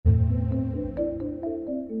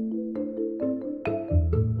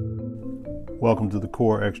Welcome to the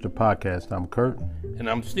Core Extra Podcast. I'm Kurt. And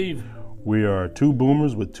I'm Steve. We are two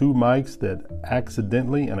boomers with two mics that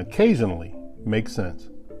accidentally and occasionally make sense.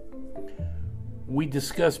 We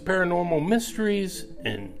discuss paranormal mysteries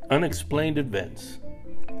and unexplained events.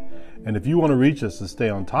 And if you want to reach us to stay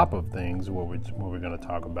on top of things, what we're going to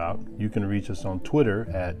talk about, you can reach us on Twitter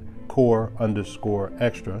at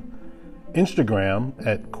core_extra, Instagram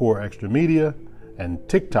at Core Extra Media, and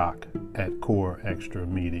TikTok at Core Extra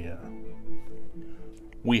Media.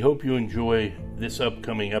 We hope you enjoy this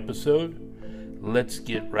upcoming episode. Let's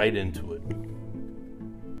get right into it.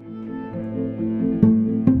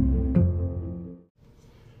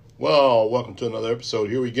 Well, welcome to another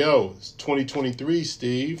episode. Here we go. It's 2023,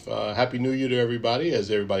 Steve. Happy New Year to everybody.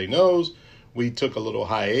 As everybody knows, we took a little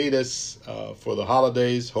hiatus for the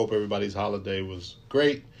holidays. Hope everybody's holiday was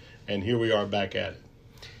great. And here we are back at it.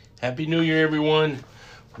 Happy New Year, everyone.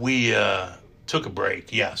 We took a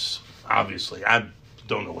break. Yes, obviously. I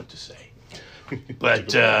don't know what to say.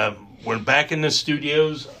 But we're back in the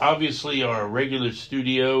studios. Obviously, our regular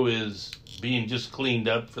studio is being just cleaned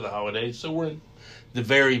up for the holidays. So we're in the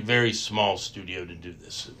very, very small studio to do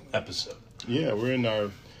this episode. Yeah, we're in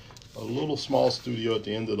a little small studio at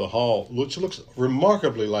the end of the hall, which looks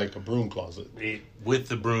remarkably like a broom closet. With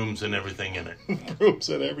the brooms and everything in it. Brooms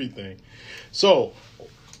and everything. So,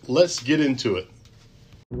 let's get into it.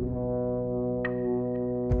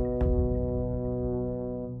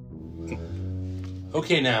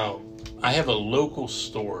 Okay, now, I have a local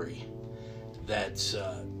story that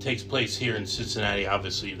takes place here in Cincinnati.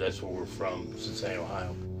 Obviously, that's where we're from, Cincinnati,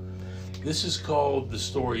 Ohio. This is called, the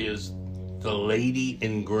story is The Lady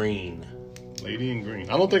in Green. Lady in Green.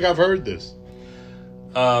 I don't think I've heard this.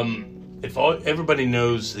 Everybody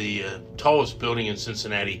knows the tallest building in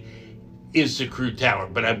Cincinnati is the Crew Tower,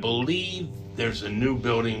 but I believe there's a new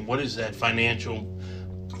building. What is that? Financial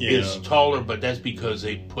is taller, but that's because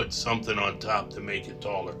they put something on top to make it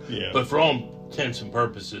taller. Yeah. But for all intents and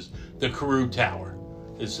purposes, the Crew Tower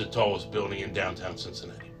is the tallest building in downtown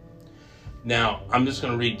Cincinnati. Now, I'm just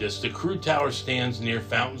going to read this. The Crew Tower stands near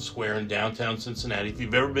Fountain Square in downtown Cincinnati. If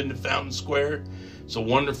you've ever been to Fountain Square, it's a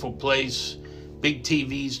wonderful place. Big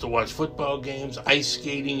TVs to watch football games, ice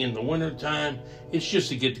skating in the wintertime. It's just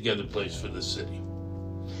a get-together place for the city.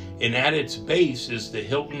 And at its base is the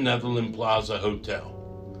Hilton Netherland Plaza Hotel,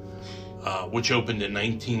 which opened in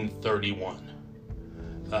 1931.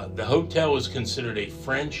 The hotel is considered a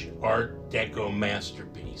French Art Deco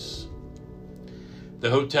masterpiece.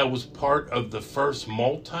 The hotel was part of the first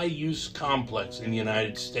multi-use complex in the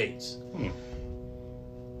United States.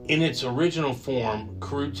 In its original form,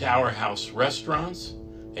 Crew Tower housed restaurants,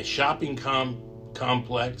 a shopping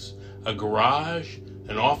complex, a garage,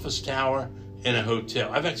 an office tower, and a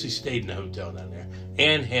hotel. I've actually stayed in a hotel down there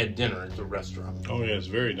and had dinner at the restaurant. Oh, yeah, it's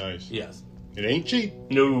very nice. Yes. It ain't cheap.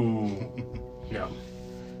 No.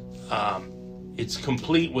 It's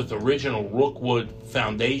complete with original Rookwood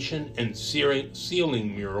foundation and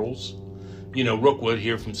ceiling murals. You know, Rookwood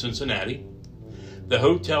here from Cincinnati. The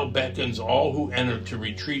hotel beckons all who enter to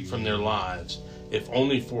retreat from their lives, if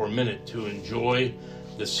only for a minute, to enjoy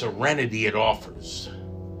the serenity it offers.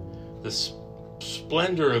 The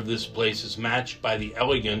splendor of this place is matched by the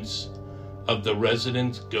elegance of the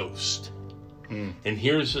resident's ghost. And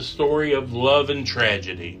here's a story of love and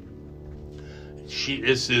tragedy.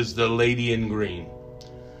 This is the Lady in Green.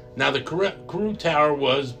 Now, the Crew Tower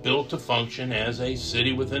was built to function as a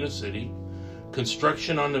city within a city.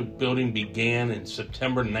 Construction on the building began in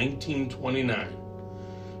September 1929,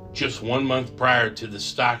 just 1 month prior to the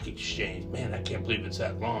stock exchange. Man, I can't believe it's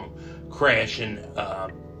that long. Crash,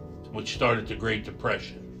 which started the Great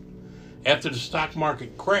Depression. After the stock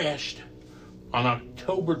market crashed on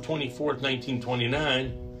October 24th,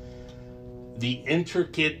 1929, the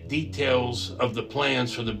intricate details of the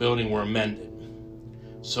plans for the building were amended.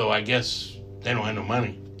 So I guess they don't have no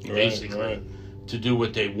money, basically, to do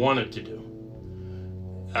what they wanted to do.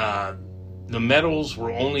 The metals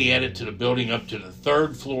were only added to the building up to the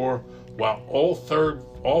third floor, while all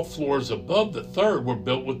floors above the third were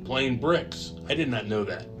built with plain bricks. I did not know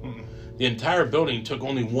that. The entire building took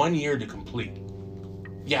only 1 year to complete.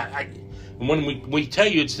 Yeah, when we tell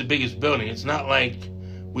you it's the biggest building, it's not like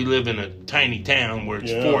we live in a tiny town where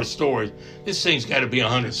it's 4 stories. This thing's got to be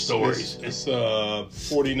 100 stories. It's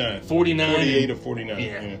 49. 49. 48 or 49.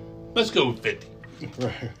 Yeah. Let's go with 50.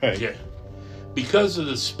 Right. Yeah. Because of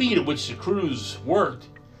the speed at which the crews worked,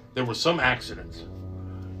 there were some accidents.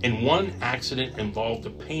 And one accident involved a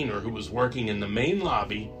painter who was working in the main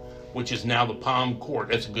lobby, which is now the Palm Court.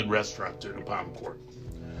 That's a good restaurant there, the Palm Court.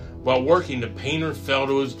 While working, the painter fell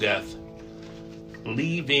to his death,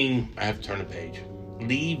 leaving... I have to turn the page.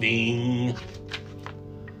 leaving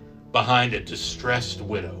behind a distressed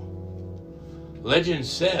widow. Legend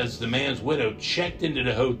says the man's widow checked into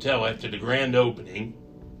the hotel after the grand opening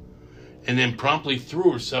and then promptly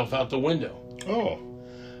threw herself out the window. Oh.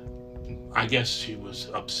 I guess she was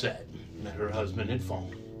upset that her husband had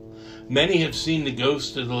fallen. Many have seen the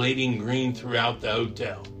ghost of the lady in green throughout the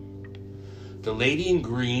hotel. The lady in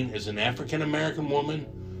green is an African-American woman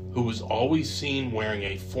who was always seen wearing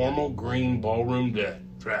a formal green ballroom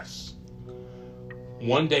dress.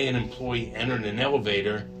 One day an employee entered an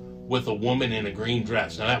elevator with a woman in a green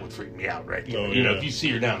dress. Now that would freak me out right there. Oh, you know, yeah. if you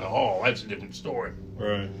see her down the hall, that's a different story.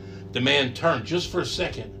 Right. The man turned just for a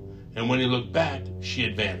second, and when he looked back, she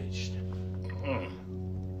had vanished.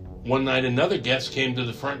 One night, another guest came to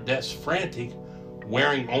the front desk frantic,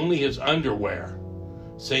 wearing only his underwear,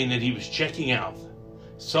 saying that he was checking out.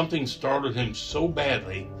 Something startled him so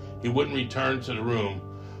badly, he wouldn't return to the room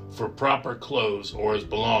for proper clothes or his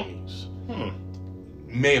belongings.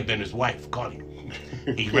 May have been his wife caught him.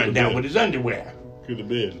 He ran down with his underwear. Could have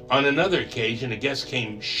been. On another occasion, a guest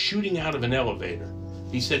came shooting out of an elevator.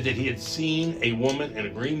 He said that he had seen a woman in a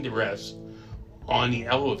green dress on the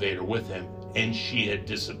elevator with him, and she had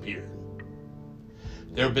disappeared.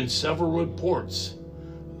 There have been several reports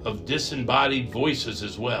of disembodied voices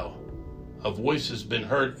as well. A voice has been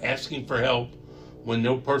heard asking for help when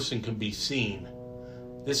no person can be seen.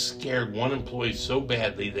 This scared one employee so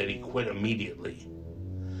badly that he quit immediately.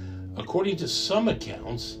 According to some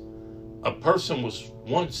accounts, a person was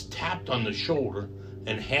once tapped on the shoulder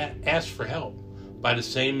and asked for help by the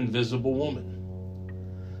same invisible woman.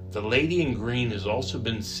 The lady in green has also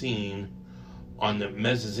been seen on the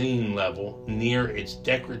mezzanine level near its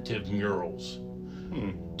decorative murals.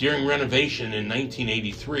 During renovation in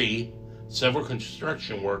 1983, several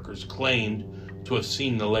construction workers claimed to have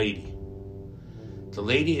seen the lady. The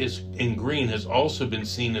lady in green has also been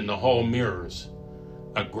seen in the hall mirrors,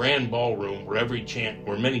 a grand ballroom where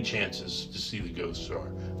many chances to see the ghosts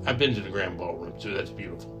are. I've been to the grand ballroom too, that's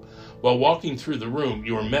beautiful. While walking through the room,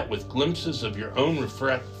 you are met with glimpses of your own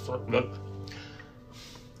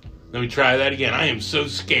Let me try that again. I am so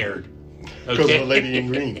scared. Because of the lady in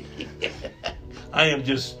green. I am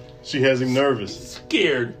just... She has him nervous.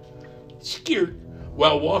 Scared.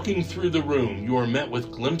 While walking through the room, you are met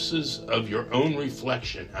with glimpses of your own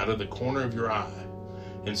reflection out of the corner of your eye.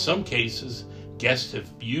 In some cases, guests have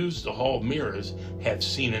used the hall mirrors have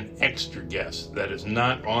seen an extra guest that is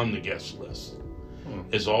not on the guest list.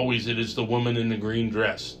 As always, it is the woman in the green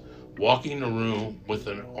dress, walking the room with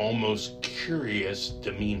an almost curious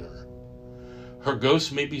demeanor. Her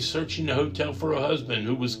ghost may be searching the hotel for a husband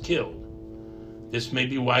who was killed. This may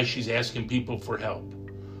be why she's asking people for help.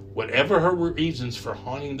 Whatever her reasons for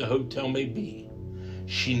haunting the hotel may be,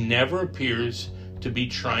 she never appears to be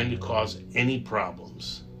trying to cause any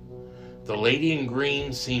problems. The lady in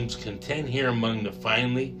green seems content here among the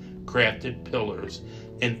finely crafted pillars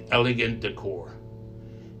and elegant decor.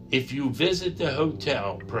 If you visit the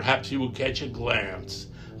hotel, perhaps you will catch a glance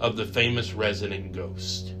of the famous resident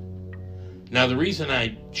ghost. Now, the reason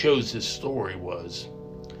I chose this story was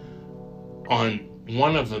on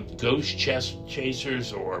one of the ghost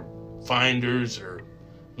chasers or finders or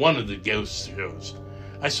one of the ghost shows.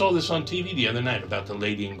 I saw this on TV the other night about the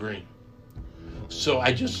lady in green. So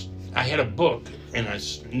I had a book and I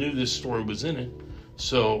knew this story was in it.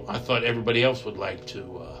 So I thought everybody else would like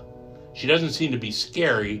to. She doesn't seem to be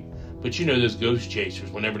scary, but you know those ghost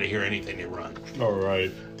chasers, whenever they hear anything, they run. All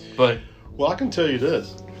right. But well, I can tell you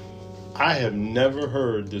this. I have never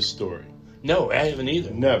heard this story. No, I haven't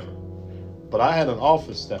either. Never. But I had an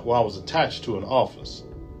office I was attached to an office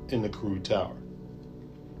in the Carew Tower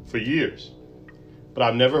for years. But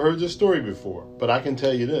I've never heard this story before. But I can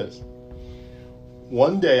tell you this.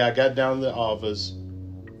 One day I got down to the office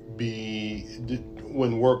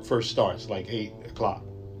when work first starts, like 8 o'clock.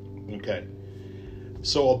 Okay.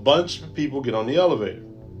 So a bunch of people get on the elevator.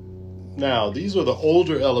 Now, these are the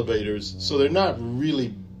older elevators, so they're not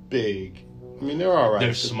really big. I mean, they're all right.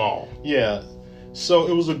 They're small. Yeah. So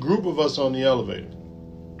it was a group of us on the elevator.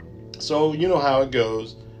 So you know how it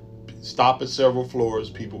goes. Stop at several floors,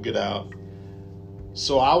 people get out.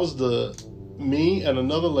 So me and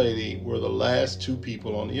another lady were the last two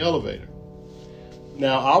people on the elevator.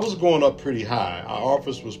 Now, I was going up pretty high. Our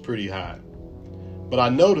office was pretty high. But I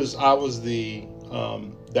noticed I was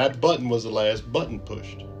that button was the last button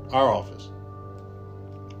pushed. Our office.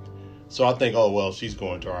 So I think, oh, well, she's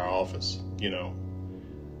going to our office, you know.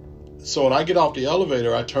 So when I get off the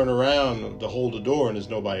elevator, I turn around to hold the door and there's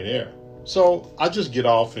nobody there. So I just get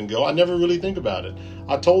off and go. I never really think about it.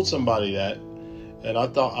 I told somebody that, And I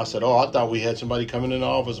thought we had somebody coming in the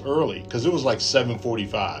office early, because it was like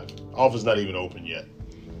 7:45. Office not even open yet.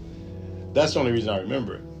 That's the only reason I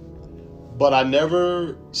remember it. But I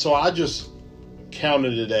just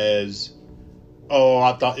counted it as,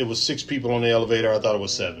 I thought it was 6 people on the elevator. I thought it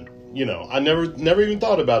was 7. I never even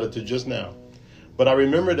thought about it till just now. But I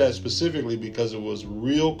remember that specifically because it was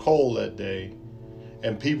real cold that day,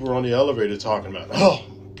 and people were on the elevator talking about,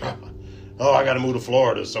 I got to move to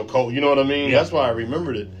Florida. It's so cold. You know what I mean? Yeah. That's why I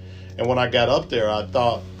remembered it. And when I got up there, I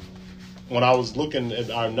thought, when I was looking at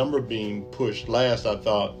our number being pushed last, I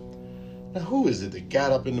thought, now who is it that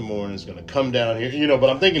got up in the morning is going to come down here? But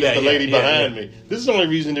I'm thinking it's the lady behind me. This is the only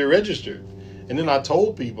reason they're registered. And then I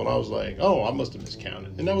told people, and I was like, I must have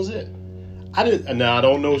miscounted. And that was it. I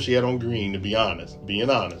don't know if she had on green, to be honest. Being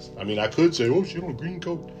honest. I mean, I could say, she had on a green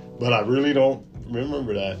coat. But I really don't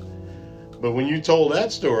remember that. But when you told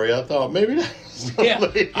that story, I thought maybe that's the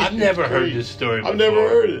lady. I've never heard this story before. I've never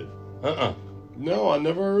heard it. Uh-uh. No, I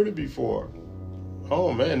never heard it before.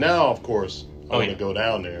 Oh, man. Now, of course, I'm going to go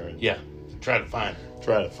down there and try to find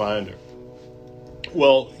her.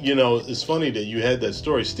 Well, it's funny that you had that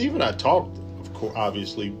story. Steve and I talked, of course,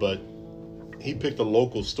 obviously, but he picked a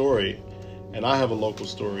local story, and I have a local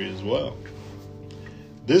story as well.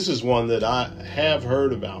 This is one that I have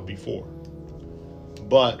heard about before,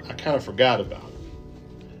 but I kind of forgot about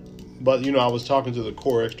it. But, I was talking to the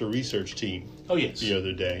Core Extra research team the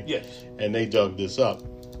other day. Yes. And they dug this up.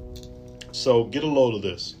 So get a load of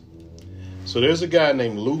this. So there's a guy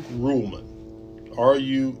named Luke Ruhlman,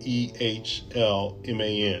 Ruehlman.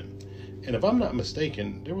 And if I'm not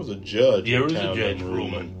mistaken, there was a judge in town named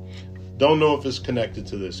Ruhlman. Don't know if it's connected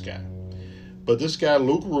to this guy. But this guy,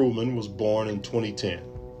 Luke Ruhlman, was born in 2010.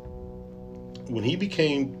 When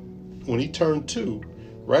he turned 2,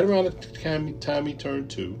 right around the time he turned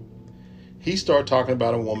 2, he started talking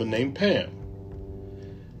about a woman named Pam.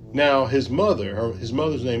 Now, his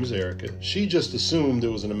mother's name is Erica. She just assumed it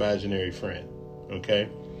was an imaginary friend, okay?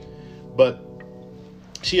 But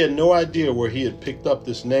she had no idea where he had picked up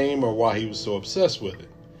this name or why he was so obsessed with it.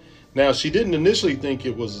 Now, she didn't initially think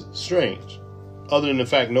it was strange, other than the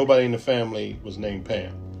fact nobody in the family was named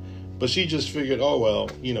Pam. But she just figured,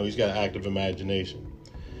 he's got an active imagination.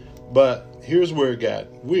 But here's where it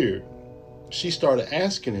got weird. She started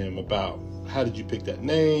asking him about, how did you pick that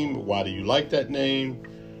name? Why do you like that name?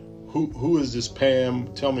 Who is this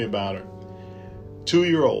Pam? Tell me about her. 2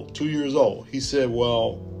 years old. He said,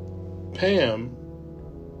 well, Pam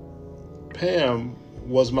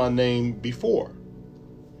was my name before.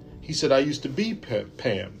 He said, I used to be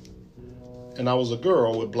Pam, and I was a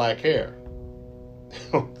girl with black hair.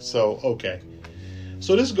 So, okay.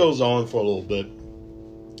 So this goes on for a little bit.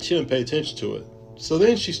 She didn't pay attention to it. So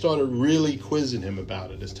then she started really quizzing him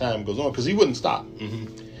about it as time goes on, because he wouldn't stop.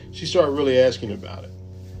 Mm-hmm. She started really asking about it.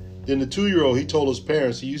 Then the 2-year-old, he told his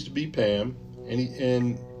parents he used to be Pam,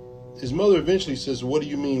 and his mother eventually says, what do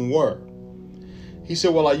you mean were? He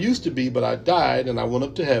said, well, I used to be, but I died, and I went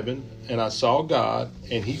up to heaven, and I saw God,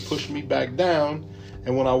 and he pushed me back down,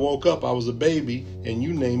 and when I woke up, I was a baby, and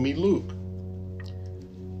you named me Luke.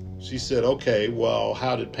 She said, okay, well,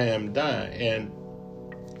 how did Pam die? And,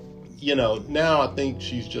 now I think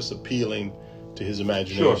she's just appealing to his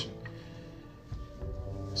imagination. Sure.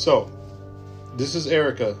 So, this is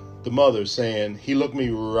Erica, the mother, saying, he looked me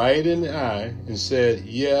right in the eye and said,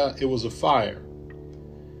 yeah, it was a fire.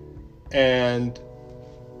 And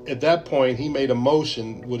at that point, he made a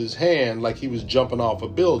motion with his hand like he was jumping off a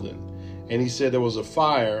building. And he said there was a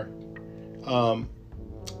fire,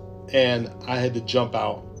 and I had to jump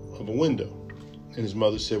out of a window. And his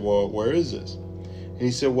mother said, well, where is this? And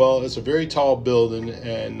he said, well, it's a very tall building,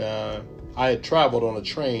 and I had traveled on a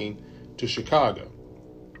train to Chicago.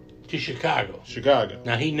 To Chicago. Chicago.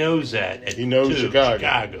 Now, he knows that. He knows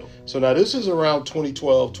Chicago. So now this is around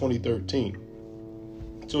 2012, 2013.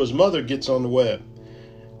 So his mother gets on the web.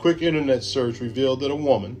 Quick internet search revealed that a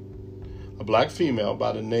woman, a black female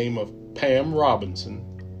by the name of Pam Robinson,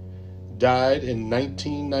 died in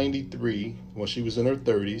 1993 when she was in her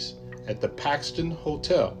 30s at the Paxton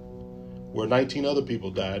Hotel, where 19 other people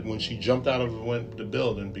died when she jumped out of the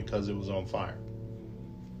building because it was on fire.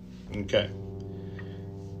 Okay.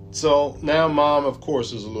 So now Mom, of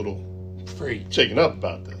course, is a little shaken up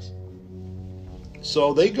about this.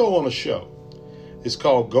 So they go on a show. It's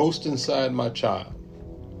called Ghost Inside My Child.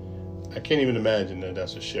 I can't even imagine that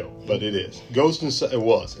that's a show, but it is.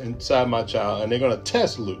 Inside My Child, and they're going to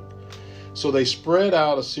test Luke. So they spread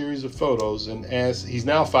out a series of photos and ask, he's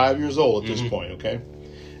now 5 years old at this point, okay?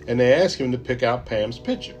 And they ask him to pick out Pam's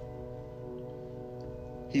picture.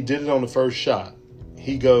 He did it on the first shot.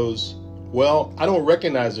 He goes, well, I don't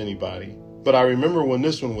recognize anybody, But I remember when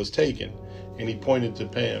this one was taken, and he pointed to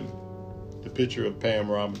Pam, the picture of Pam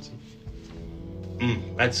Robinson.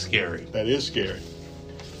 That's scary. That is scary.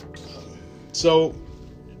 So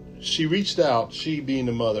she reached out, she being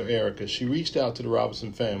the mother, Erica, she reached out to the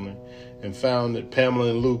Robinson family and found that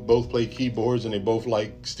Pamela and Luke both play keyboards and they both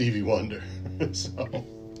like Stevie Wonder.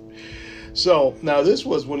 So now this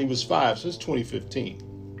was when he was 5, so it's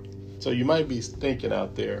 2015. So you might be thinking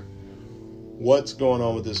out there, what's going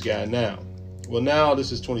on with this guy now? Well, now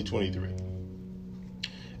this is 2023.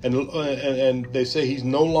 And they say he's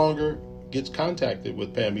no longer gets contacted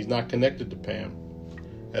with Pam. He's not connected to Pam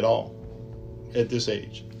at all at this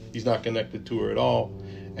age. He's not connected to her at all.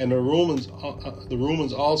 And the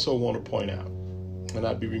Rumans also want to point out, and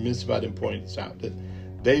I'd be remiss if I didn't point this out, that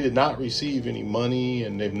they did not receive any money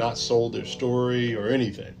and they've not sold their story or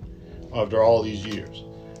anything after all these years.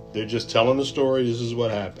 They're just telling the story. This is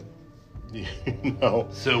what happened. You know?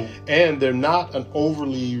 So, and they're not an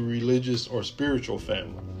overly religious or spiritual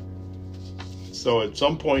family. So at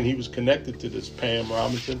some point he was connected to this Pam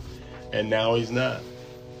Robinson, and now he's not.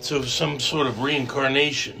 So some sort of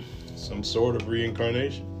reincarnation. Some sort of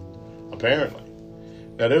reincarnation, apparently.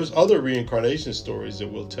 Now there's other reincarnation stories that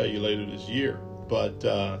we'll tell you later this year, but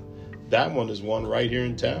that one is one right here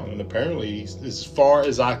in town. And apparently, as far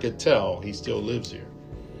as I could tell, he still lives here.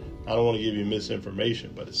 I don't want to give you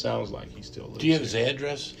misinformation, but it sounds like he still lives here. Do you have his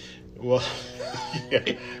address? Well,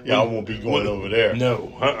 yeah, I won't be going over there.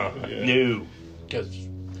 No, Yeah. no. Because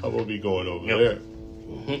I won't be going over Yep. there.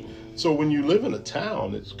 Mhm. So when you live in a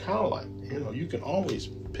town, it's kind of like, you can always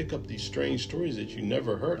pick up these strange stories that you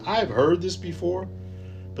never heard. I've heard this before,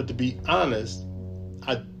 but to be honest,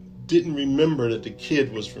 I didn't remember that the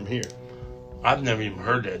kid was from here. I've never even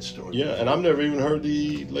heard that story. Yeah, and I've never even heard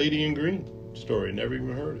the Lady in Green story. Never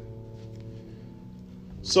even heard it.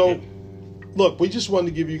 So, look, we just wanted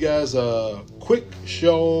to give you guys a quick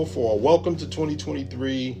show for a welcome to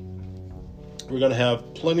 2023. We're going to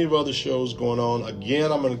have plenty of other shows going on.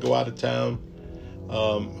 Again, I'm going to go out of town.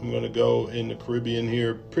 I'm going to go in the Caribbean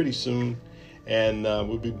here pretty soon. And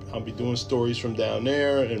I'll be doing stories from down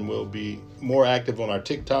there, and we'll be more active on our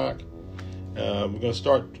TikTok. We're going to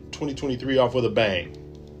start 2023 off with a bang.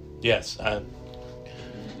 Yes,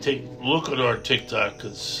 look at our TikTok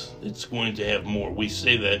because it's going to have more. We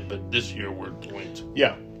say that, but this year we're going to.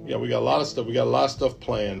 Yeah, we got a lot of stuff. We got a lot of stuff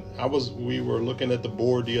planned. We were looking at the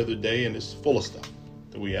board the other day, and it's full of stuff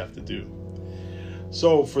that we have to do.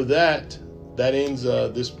 So for that ends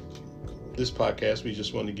this podcast. We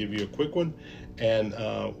just wanted to give you a quick one, and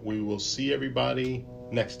we will see everybody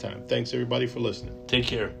next time. Thanks everybody for listening. Take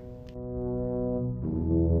care.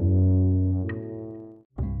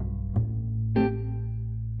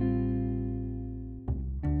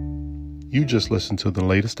 You just listened to the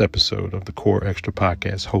latest episode of the Core Extra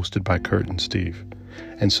Podcast hosted by Kurt and Steve.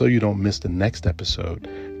 And so you don't miss the next episode,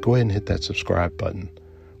 go ahead and hit that subscribe button.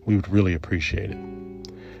 We would really appreciate it.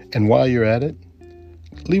 And while you're at it,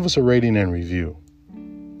 leave us a rating and review.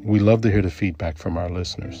 We love to hear the feedback from our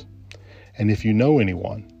listeners. And if you know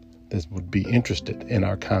anyone that would be interested in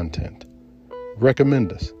our content,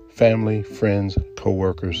 recommend us. Family, friends,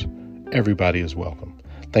 co-workers, everybody is welcome.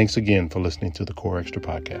 Thanks again for listening to the Core Extra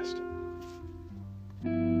Podcast.